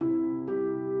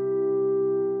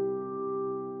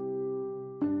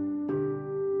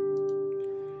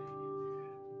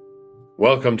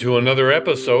Welcome to another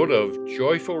episode of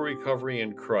Joyful Recovery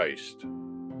in Christ,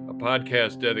 a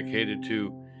podcast dedicated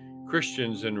to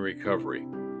Christians in recovery.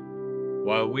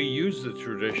 While we use the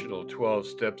traditional 12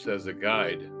 steps as a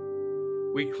guide,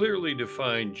 we clearly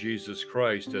define Jesus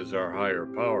Christ as our higher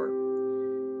power,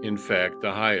 in fact,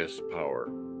 the highest power.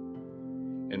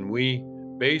 And we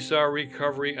base our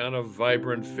recovery on a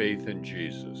vibrant faith in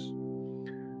Jesus.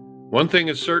 One thing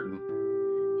is certain.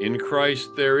 In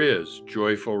Christ, there is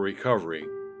joyful recovery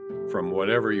from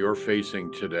whatever you're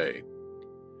facing today.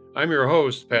 I'm your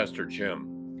host, Pastor Jim.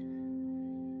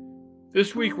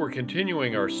 This week, we're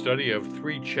continuing our study of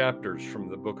 3 chapters from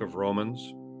the book of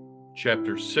Romans,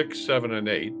 chapters 6, 7, and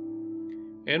 8,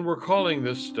 and we're calling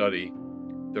this study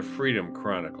the Freedom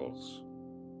Chronicles.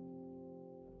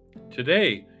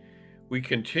 Today, we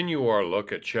continue our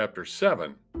look at chapter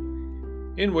 7,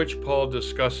 in which Paul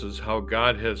discusses how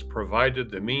God has provided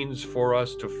the means for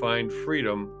us to find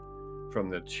freedom from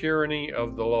the tyranny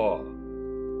of the law.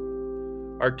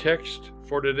 Our text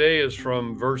for today is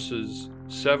from verses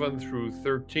 7 through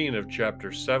 13 of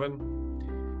chapter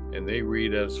 7, and they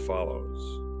read as follows.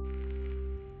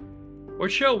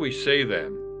 What shall we say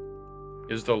then?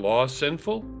 Is the law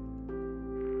sinful?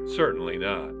 Certainly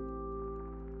not.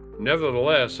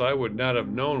 Nevertheless, I would not have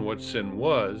known what sin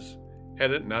was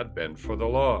had it not been for the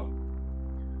law.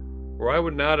 Or I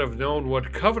would not have known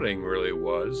what coveting really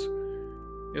was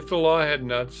if the law had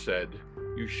not said,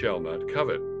 "You shall not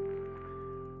covet."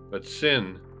 But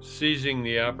sin, seizing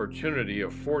the opportunity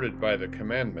afforded by the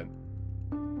commandment,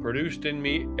 produced in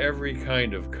me every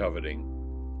kind of coveting.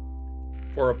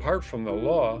 For apart from the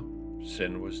law,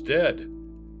 sin was dead.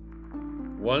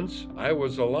 Once I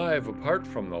was alive apart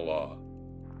from the law,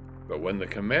 but when the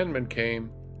commandment came,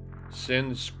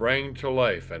 sin sprang to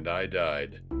life, and I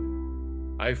died.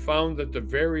 I found that the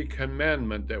very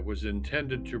commandment that was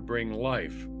intended to bring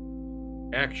life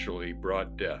actually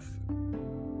brought death.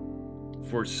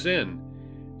 For sin,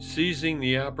 seizing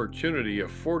the opportunity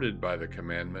afforded by the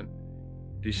commandment,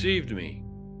 deceived me,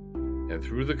 and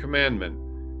through the commandment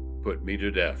put me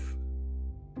to death.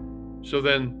 So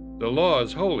then, the law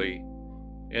is holy,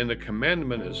 and the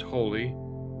commandment is holy,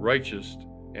 righteous,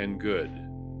 and good.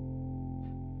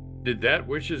 Did that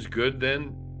which is good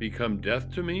then become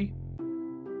death to me?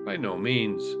 By no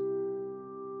means.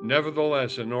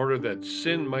 Nevertheless, in order that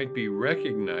sin might be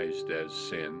recognized as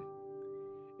sin,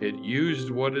 it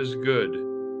used what is good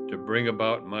to bring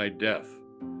about my death,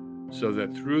 so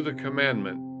that through the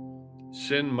commandment,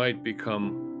 sin might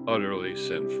become utterly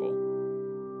sinful.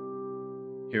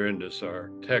 Here endeth our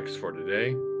text for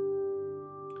today.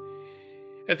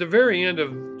 At the very end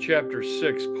of chapter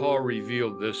 6, Paul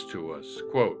revealed this to us,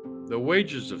 quote, "The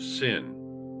wages of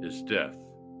sin is death,"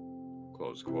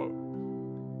 close quote.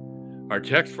 Our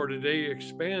text for today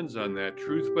expands on that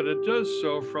truth, but it does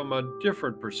so from a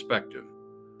different perspective.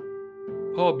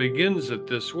 Paul begins it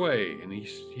this way, and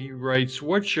he writes,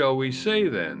 "What shall we say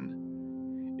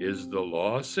then? Is the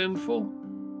law sinful?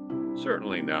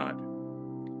 Certainly not.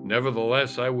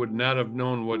 Nevertheless, I would not have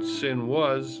known what sin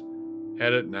was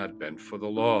had it not been for the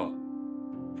law.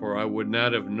 For I would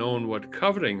not have known what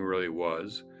coveting really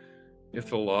was if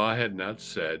the law had not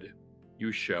said,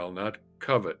 'You shall not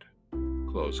covet,'"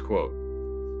 close quote.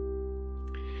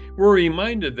 We're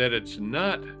reminded that it's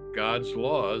not God's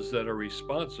laws that are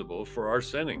responsible for our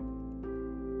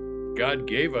sinning. God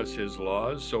gave us his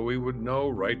laws so we would know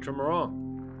right from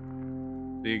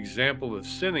wrong. The example of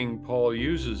sinning Paul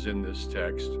uses in this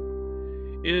text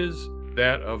is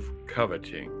that of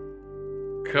coveting.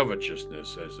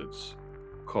 Covetousness, as it's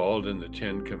called in the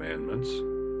 10 Commandments.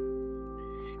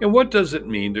 And what does it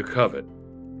mean to covet?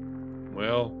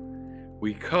 Well,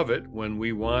 we covet when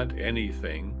we want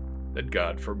anything that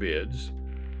God forbids,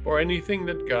 or anything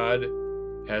that God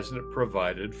hasn't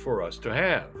provided for us to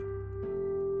have.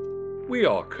 We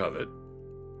all covet.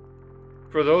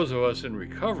 For those of us in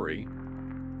recovery,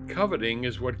 coveting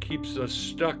is what keeps us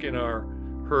stuck in our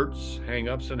hurts,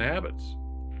 hang-ups, and habits.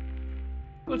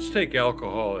 Let's take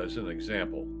alcohol as an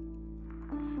example.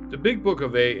 The Big Book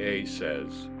of AA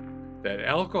says that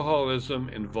alcoholism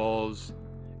involves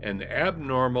an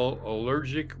abnormal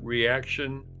allergic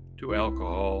reaction to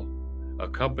alcohol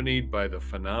accompanied by the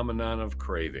phenomenon of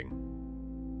craving.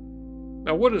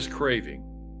 Now, what is craving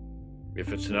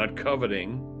if it's not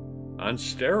coveting on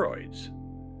steroids?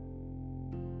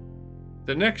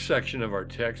 The next section of our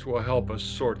text will help us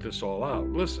sort this all out.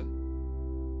 Listen.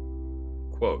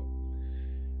 Quote,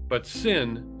 "But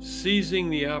sin, seizing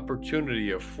the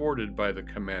opportunity afforded by the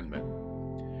commandment,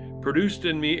 produced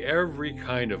in me every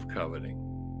kind of coveting.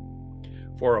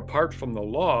 For apart from the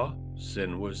law,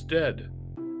 sin was dead.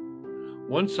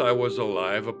 Once I was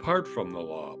alive apart from the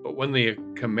law, but when the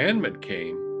commandment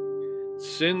came,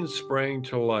 sin sprang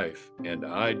to life, and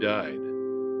I died.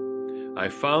 I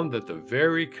found that the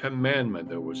very commandment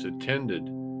that was intended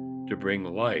to bring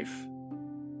life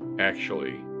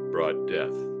actually brought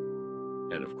death.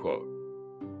 End of quote.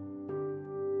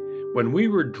 When we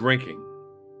were drinking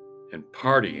and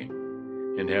partying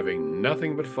and having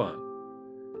nothing but fun,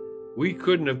 we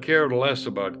couldn't have cared less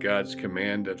about God's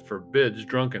command that forbids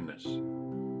drunkenness.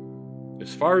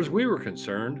 As far as we were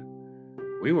concerned,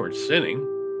 we weren't sinning.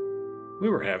 We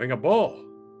were having a ball.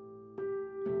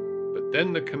 But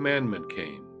then the commandment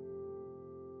came,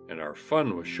 and our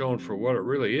fun was shown for what it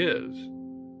really is,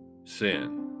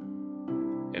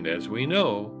 sin. And as we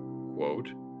know, quote,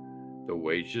 the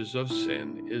wages of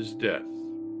sin is death,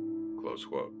 close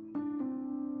quote.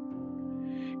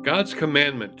 God's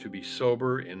commandment to be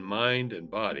sober in mind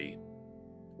and body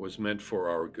was meant for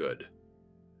our good.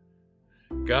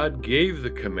 God gave the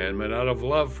commandment out of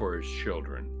love for his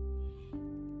children,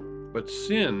 but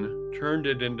sin turned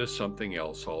it into something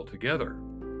else altogether.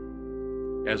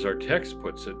 As our text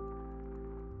puts it,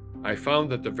 I found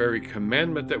that the very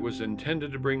commandment that was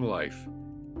intended to bring life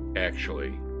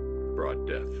actually brought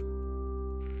death.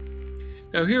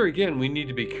 Now, here again, we need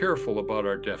to be careful about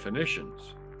our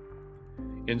definitions.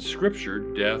 In Scripture,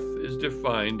 death is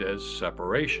defined as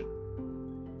separation.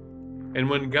 And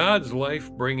when God's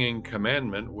life-bringing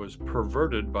commandment was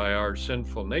perverted by our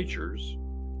sinful natures,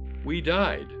 we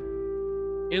died,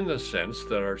 in the sense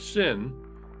that our sin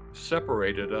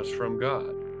separated us from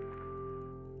God.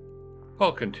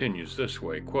 Paul continues this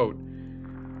way, quote,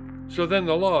 so then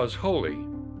the law is holy,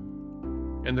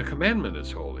 and the commandment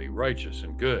is holy, righteous,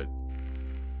 and good.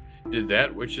 Did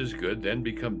that which is good then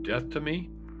become death to me?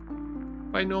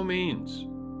 By no means.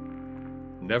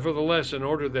 Nevertheless, in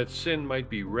order that sin might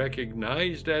be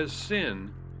recognized as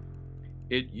sin,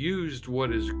 it used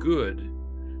what is good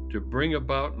to bring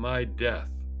about my death,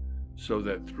 so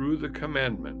that through the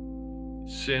commandment,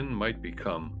 sin might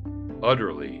become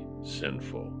utterly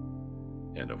sinful.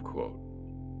 End of quote.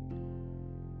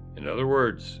 In other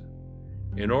words,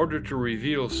 in order to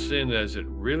reveal sin as it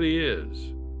really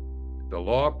is, the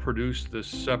law produced this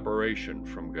separation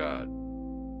from God.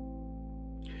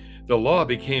 The law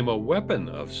became a weapon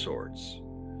of sorts,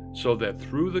 so that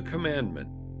through the commandment,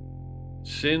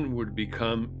 sin would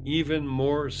become even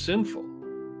more sinful.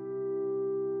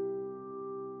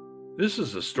 This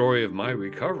is the story of my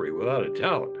recovery, without a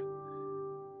doubt.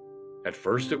 At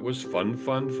first, it was fun.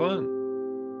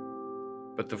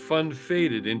 But the fun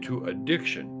faded into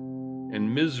addiction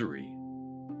and misery.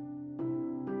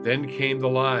 Then came the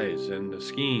lies and the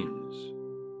schemes,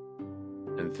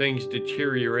 and things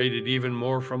deteriorated even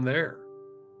more from there.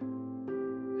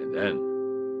 And then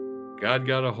God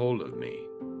got a hold of me.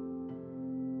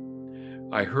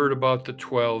 I heard about the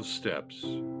 12 steps,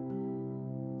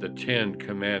 the 10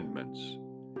 commandments,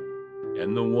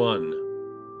 and the one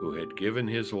who had given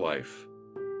his life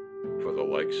for the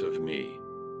likes of me.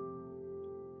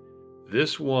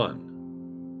 This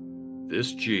one,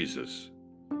 this Jesus,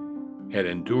 had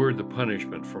endured the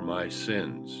punishment for my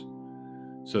sins,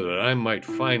 so that I might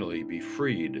finally be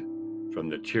freed from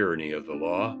the tyranny of the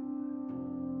law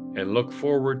and look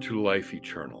forward to life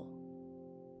eternal.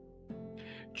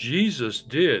 Jesus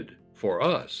did for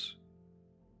us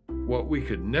what we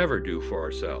could never do for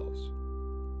ourselves.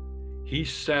 He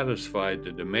satisfied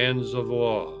the demands of the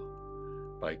law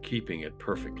by keeping it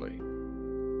perfectly.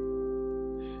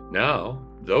 Now,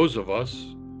 those of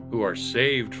us who are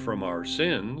saved from our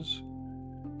sins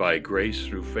by grace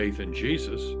through faith in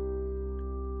Jesus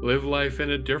live life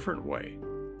in a different way.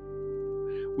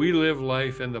 We live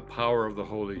life in the power of the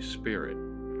Holy Spirit.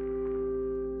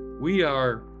 We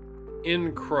are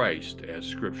in Christ, as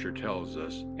Scripture tells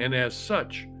us, and as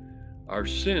such, our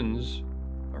sins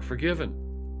are forgiven.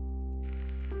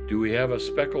 Do we have a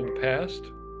speckled past?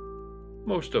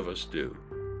 Most of us do.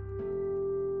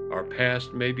 Our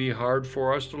past may be hard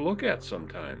for us to look at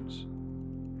sometimes,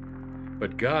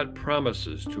 but God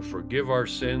promises to forgive our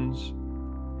sins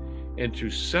and to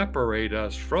separate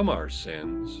us from our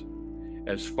sins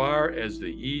as far as the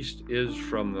east is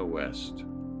from the west.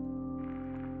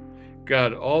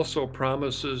 God also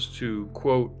promises to,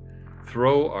 quote,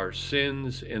 throw our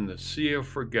sins in the sea of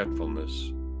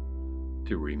forgetfulness,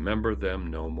 to remember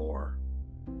them no more,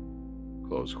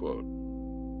 close quote.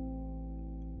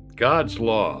 God's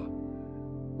law,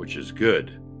 which is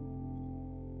good,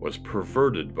 was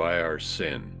perverted by our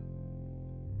sin.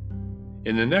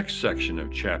 In the next section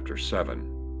of chapter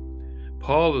 7,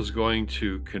 Paul is going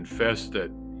to confess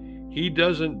that he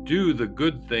doesn't do the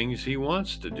good things he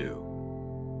wants to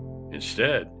do.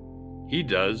 Instead, he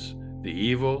does the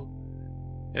evil,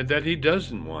 and that he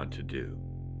doesn't want to do.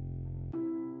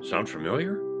 Sound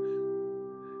familiar?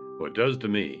 Well, it does to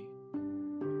me.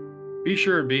 Be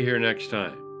sure and be here next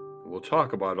time. We'll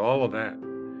talk about all of that.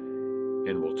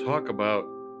 And we'll talk about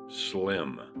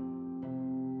Slim.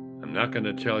 I'm not going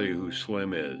to tell you who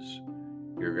Slim is.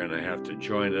 You're going to have to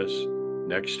join us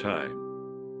next time.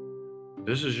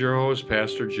 This is your host,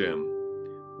 Pastor Jim,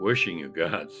 wishing you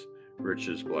God's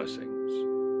richest blessings.